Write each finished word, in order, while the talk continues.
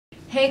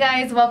Hey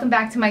guys, welcome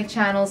back to my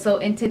channel. So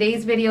in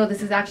today's video,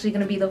 this is actually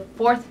going to be the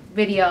fourth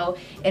video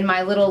in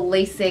my little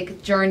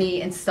Lasik journey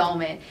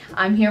installment.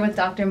 I'm here with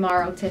Dr.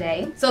 Mauro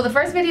today. So the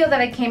first video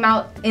that I came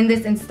out in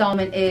this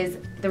installment is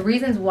the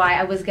reasons why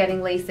I was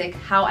getting Lasik,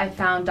 how I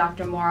found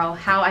Dr. Mauro,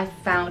 how I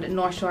found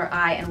North Shore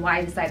Eye, and why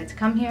I decided to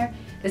come here.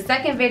 The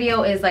second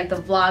video is like the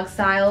vlog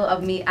style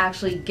of me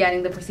actually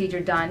getting the procedure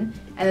done.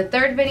 And the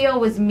third video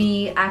was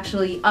me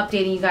actually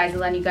updating you guys and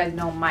letting you guys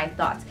know my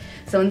thoughts.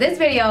 So in this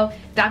video,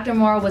 Dr.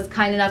 Mauro was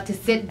kind enough to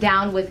sit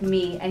down with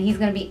me and he's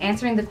going to be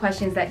answering the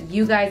questions that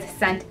you guys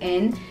sent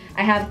in.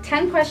 I have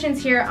 10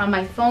 questions here on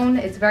my phone.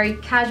 It's very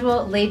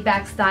casual, laid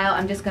back style.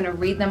 I'm just going to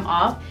read them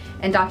off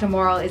and Dr.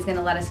 Mauro is going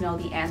to let us know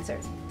the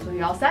answers. So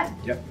you all set?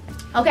 Yep.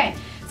 Okay,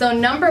 so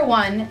number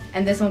one,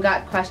 and this one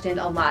got questioned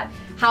a lot.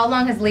 How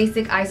long has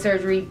LASIK eye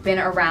surgery been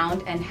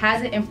around and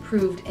has it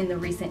improved in the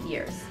recent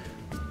years?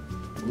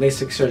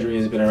 LASIK surgery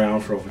has been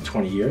around for over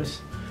 20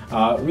 years.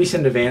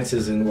 Recent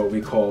advances in what we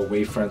call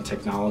wavefront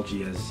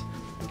technology has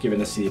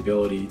given us the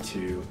ability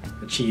to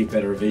achieve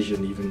better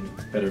vision, even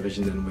better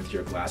vision than with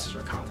your glasses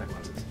or contact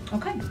lenses.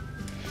 Okay.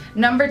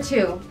 Number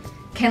two,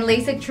 can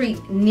LASIK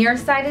treat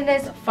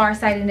nearsightedness,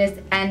 farsightedness,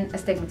 and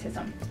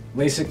astigmatism?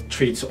 LASIK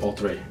treats all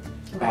three.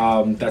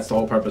 Okay. That's the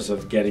whole purpose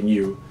of getting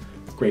you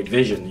great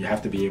vision. You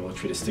have to be able to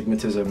treat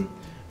astigmatism,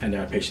 and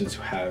there are patients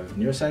who have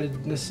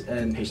nearsightedness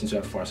and patients who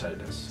have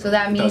farsightedness. So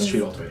that means it does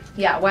treat all three.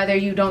 Yeah, whether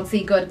you don't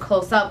see good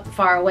close up,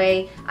 far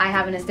away, I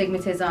have an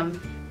astigmatism,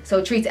 so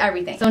it treats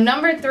everything. So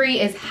number three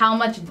is how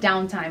much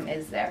downtime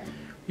is there?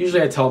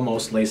 Usually I tell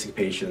most LASIK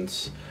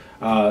patients,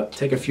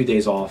 take a few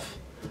days off,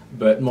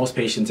 but most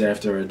patients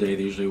after a day,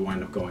 they usually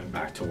wind up going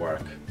back to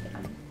work.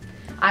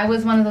 I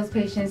was one of those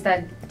patients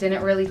that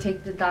didn't really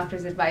take the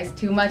doctor's advice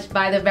too much.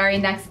 By the very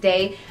next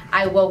day,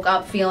 I woke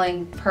up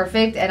feeling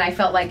perfect and I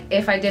felt like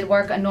if I did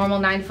work a normal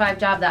 9-to-5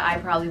 job that I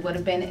probably would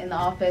have been in the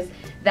office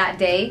that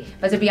day.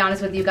 But to be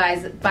honest with you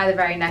guys, by the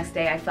very next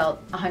day I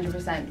felt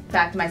 100%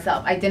 back to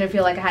myself. I didn't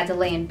feel like I had to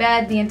lay in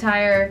bed the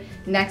entire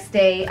next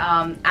day.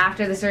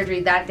 After the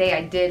surgery that day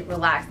I did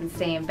relax and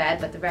stay in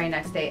bed, but the very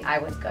next day I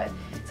was good.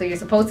 So you're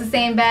supposed to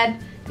stay in bed,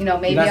 you know,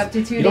 maybe up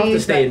to 2 days. You don't have to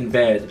stay in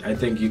bed. I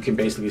think you can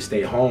basically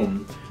stay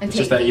home. It's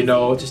just that, you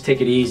know, just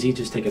take it easy,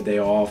 just take a day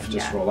off,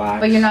 just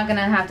relax. But you're not going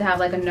to have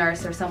like a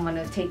nurse or someone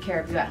to take care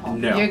of you at home.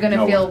 No. You're going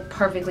to feel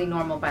perfectly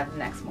normal by the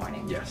next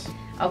morning. Yes.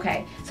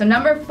 Okay, so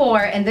number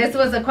four, and this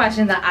was a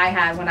question that I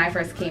had when I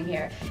first came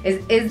here,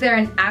 is there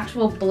an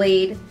actual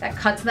blade that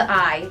cuts the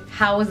eye?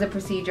 How is the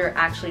procedure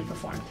actually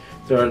performed?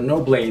 There are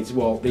no blades.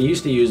 Well, they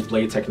used to use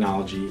blade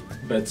technology,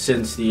 but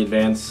since the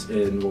advance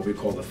in what we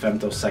call the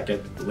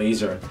femtosecond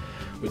laser,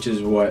 which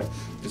is what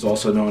is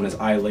also known as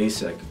eye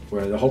LASIK,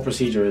 where the whole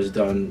procedure is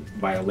done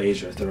via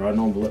laser. There are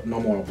no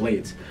more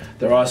blades.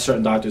 There are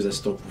certain doctors that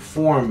still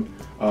perform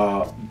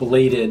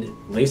bladed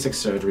LASIK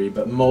surgery,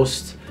 but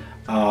most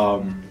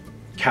LASIK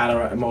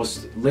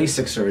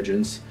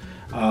surgeons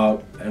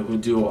who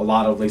do a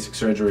lot of LASIK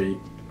surgery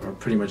are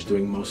pretty much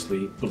doing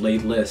mostly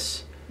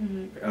bladeless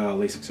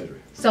LASIK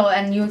surgery. So,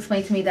 and you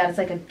explained to me that it's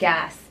like a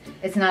gas.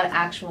 It's not an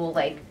actual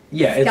like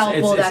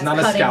scalpel that's it's not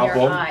a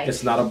scalpel.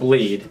 It's not a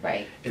blade.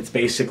 Right. It's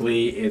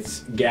basically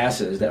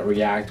gases that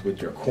react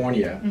with your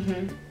cornea,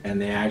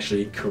 and they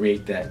actually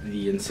create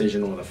the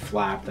incision or the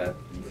flap that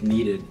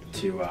needed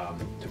to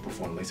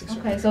perform LASIK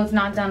surgery. Okay, so it's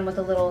not done with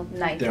a little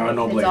knife. There are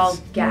no blades. It's all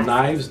gas. No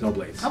knives, no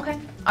blades. Okay.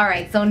 All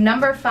right. So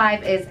number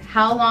five is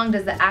how long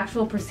does the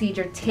actual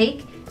procedure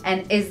take,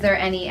 and is there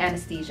any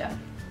anesthesia?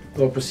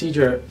 The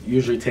procedure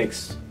usually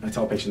takes, I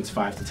tell patients,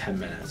 5 to 10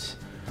 minutes.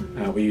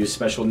 We use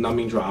special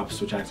numbing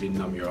drops which actually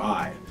numb your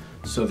eye.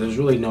 So there's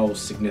really no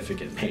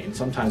significant pain.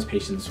 Sometimes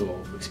patients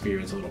will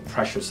experience a little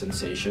pressure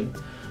sensation.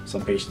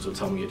 Some patients will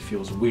tell me it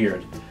feels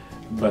weird,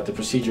 but the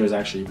procedure is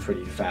actually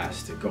pretty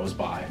fast. It goes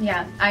by.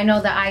 Yeah, I know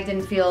that I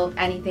didn't feel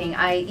anything.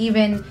 I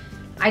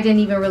didn't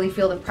even really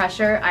feel the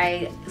pressure.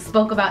 I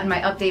spoke about in my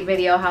update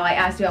video how I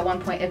asked you at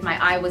one point if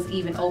my eye was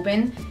even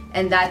open,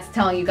 and that's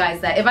telling you guys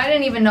that if I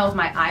didn't even know if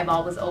my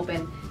eyeball was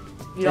open,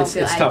 you don't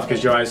feel anything. It's tough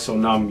because your eye's so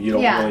numb, you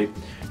don't really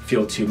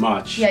feel too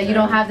much. Yeah, you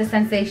don't have the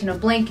sensation of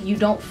blink, you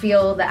don't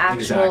feel the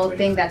actual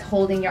thing that's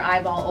holding your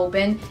eyeball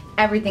open.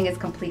 Everything is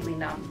completely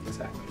numb.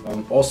 Exactly.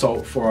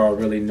 Also, for our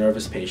really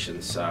nervous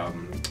patients,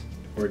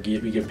 we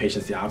give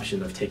patients the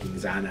option of taking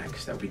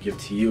Xanax that we give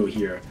to you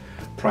here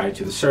prior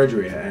to the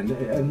surgery, and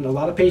a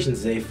lot of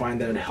patients, they find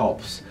that it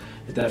helps.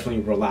 It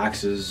definitely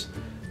relaxes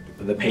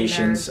the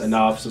patients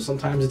enough, so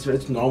sometimes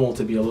it's normal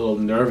to be a little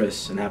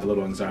nervous and have a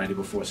little anxiety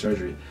before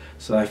surgery.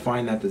 So I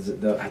find that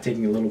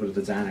taking a little bit of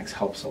the Xanax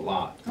helps a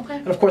lot. Okay.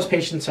 And of course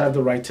patients have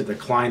the right to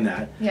decline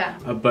that. Yeah.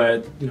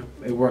 But you know,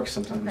 it works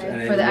sometimes,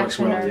 and it works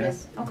well.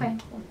 Nervous. Yeah. Okay.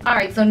 All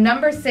right, so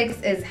number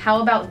 6 is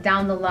how about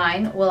down the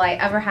line, will I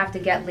ever have to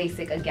get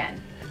LASIK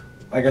again?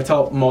 Like I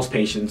tell most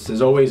patients,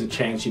 there's always a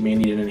chance you may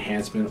need an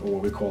enhancement or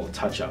what we call a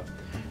touch-up.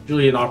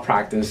 Usually in our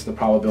practice, the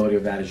probability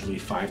of that is usually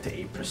 5 to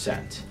 8%.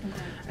 Okay.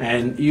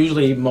 And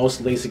usually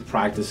most LASIK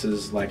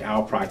practices, like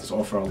our practice,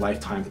 offer a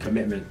lifetime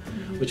commitment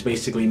which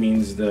basically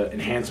means the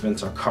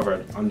enhancements are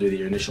covered under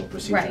the initial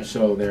procedure. Right.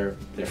 So they're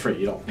free.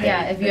 You don't pay.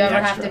 Yeah, if you any ever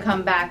extra. have to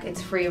come back,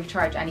 it's free of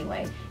charge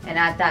anyway. And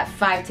at that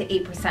 5 to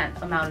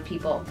 8% amount of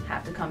people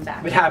have to come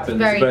back. It happens,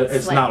 but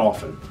it's slim. not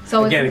often.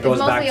 So again, it's it goes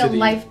mostly back to a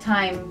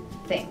lifetime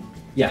thing.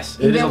 Yes,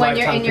 it is Even a when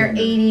you're in your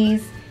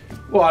commitment. 80s.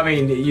 Well, I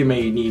mean, you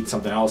may need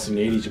something else in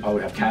the 80s. You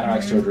probably have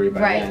cataract surgery by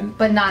Right, then.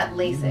 but not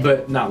LASIK.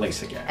 But not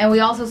LASIK yet. And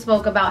we also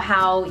spoke about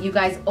how you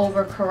guys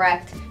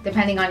overcorrect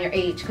depending on your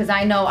age. Because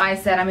I know I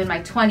said I'm in my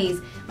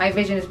 20s, my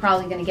vision is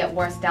probably going to get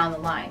worse down the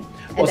line.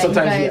 And Well, that you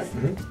sometimes,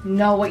 guys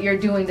know what you're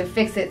doing to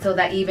fix it, so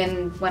that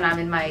even when I'm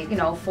in my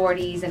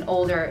 40s and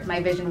older,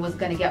 my vision was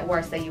going to get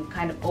worse, that you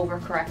kind of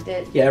overcorrect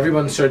it. Yeah,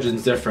 everyone's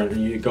surgeon's different,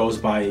 and it goes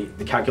by,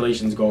 the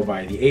calculations go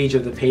by the age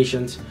of the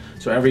patient,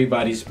 so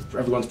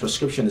everyone's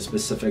prescription is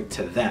specific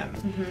to them.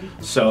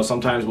 So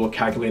sometimes we'll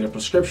calculate a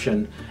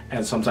prescription,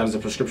 and sometimes the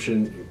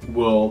prescription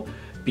will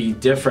be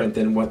different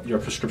than what your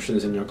prescription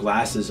is in your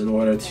glasses in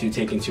order to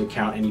take into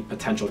account any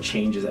potential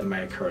changes that might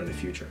occur in the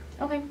future.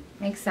 Okay,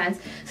 makes sense.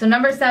 So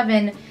number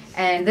 7,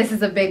 and this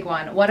is a big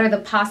one, what are the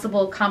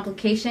possible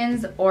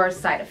complications or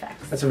side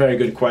effects? That's a very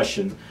good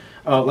question.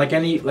 Like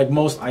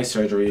most eye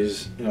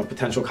surgeries,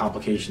 potential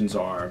complications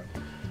are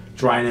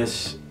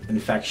dryness,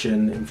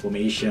 infection,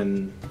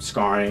 inflammation,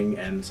 scarring,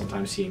 and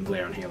sometimes seeing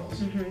glare and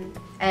halos.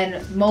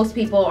 And most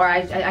people, or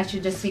I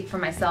should just speak for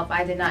myself,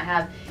 I did not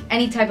have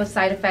any type of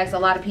side effects. A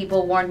lot of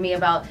people warned me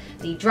about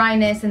the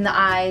dryness in the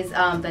eyes,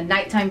 the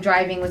nighttime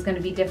driving was going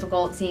to be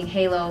difficult, seeing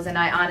halos, and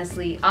I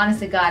honest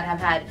to God have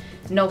had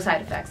no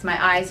side effects.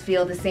 My eyes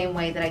feel the same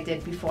way that I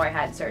did before I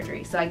had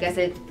surgery. So I guess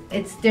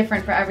it's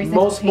different for every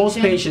single patient. Most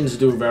patients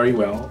do very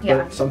well, Yeah.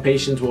 but some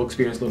patients will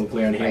experience little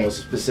glare and halos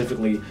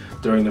specifically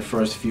during the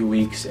first few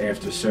weeks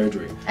after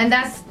surgery. And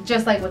that's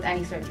just like with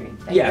any surgery.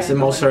 Yes, in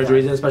most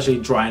surgeries, and especially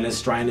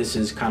dryness. Dryness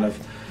is kind of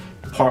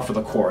par for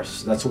the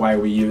course. That's why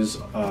we use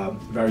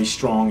very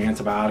strong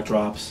antibiotic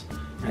drops,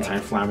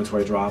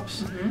 anti-inflammatory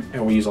drops,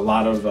 and we use a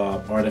lot of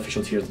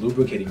artificial tears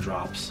lubricating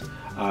drops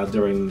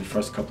during the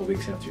first couple of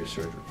weeks after your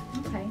surgery.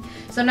 Okay.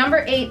 So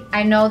number 8,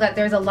 I know that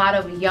there's a lot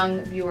of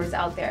young viewers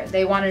out there.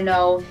 They want to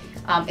know,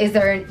 is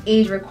there an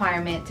age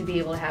requirement to be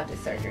able to have this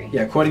surgery?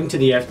 Yeah, according to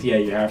the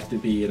FDA, you have to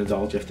be an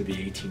adult, you have to be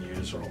 18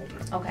 years or older.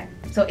 Okay.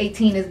 So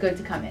 18 is good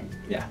to come in?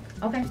 Yeah.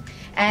 Okay.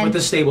 And with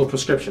a stable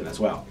prescription as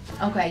well.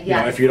 Okay,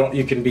 yeah. If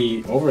you can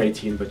be over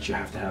 18, but you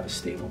have to have a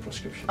stable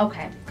prescription.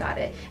 Okay, got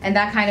it. And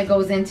that kind of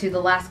goes into the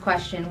last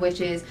question, which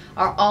is,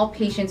 are all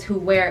patients who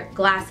wear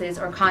glasses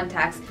or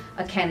contacts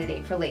a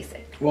candidate for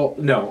LASIK? Well,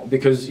 no,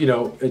 because,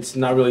 it's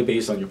not really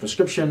based on your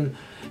prescription.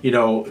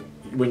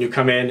 When you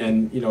come in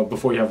and,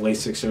 before you have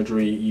LASIK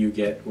surgery, you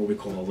get what we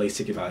call a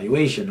LASIK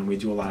evaluation, and we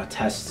do a lot of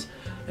tests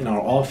in our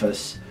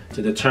office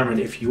to determine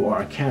if you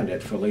are a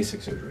candidate for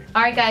LASIK surgery.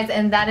 Alright guys,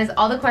 and that is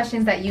all the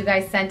questions that you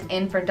guys sent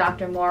in for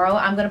Dr. Mauro.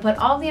 I'm going to put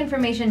all the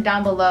information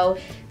down below.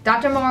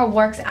 Dr. Mauro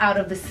works out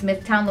of the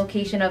Smithtown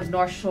location of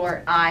North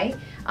Shore Eye,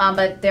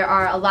 but there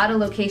are a lot of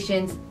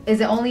locations. Is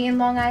it only in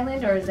Long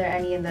Island, or is there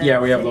any in the Yeah,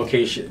 we have city?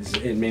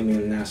 locations mainly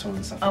in Nassau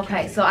and Suffolk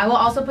Okay, County. so I will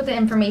also put the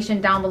information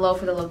down below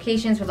for the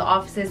locations, for the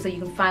offices, so you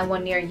can find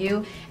one near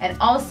you. And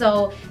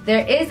also,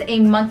 there is a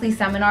monthly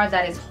seminar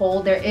that is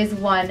hold. There is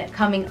one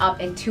coming up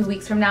in 2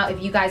 weeks from now.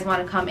 If you guys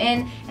want to come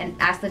in and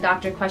ask the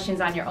doctor questions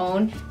on your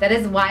own, that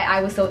is why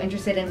I was so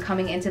interested in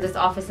coming into this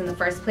office in the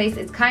first place.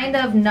 It's kind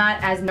of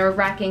not as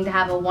nerve-wracking to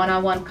have a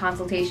one-on-one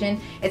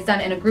consultation. It's done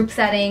in a group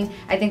setting.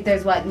 I think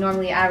there's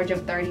normally an average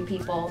of 30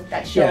 people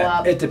that show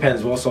up. It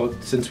depends. Also,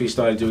 since we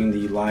started doing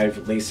the live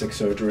LASIK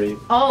surgery,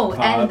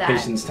 and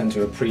patients tend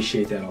to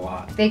appreciate that a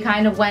lot. They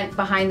kind of went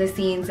behind the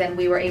scenes, and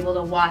we were able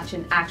to watch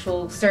an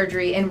actual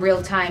surgery in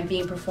real time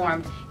being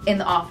performed in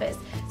the office.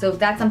 So if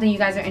that's something you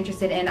guys are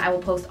interested in, I will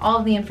post all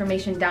of the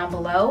information down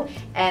below,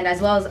 and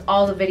as well as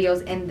all the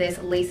videos in this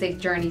LASIK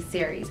Journey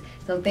series.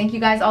 So thank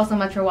you guys all so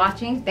much for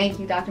watching. Thank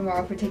you, Dr.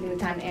 Mauro, for taking the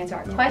time to answer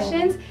our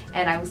questions,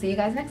 and I will see you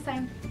guys next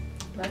time.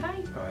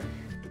 Bye-bye. Bye.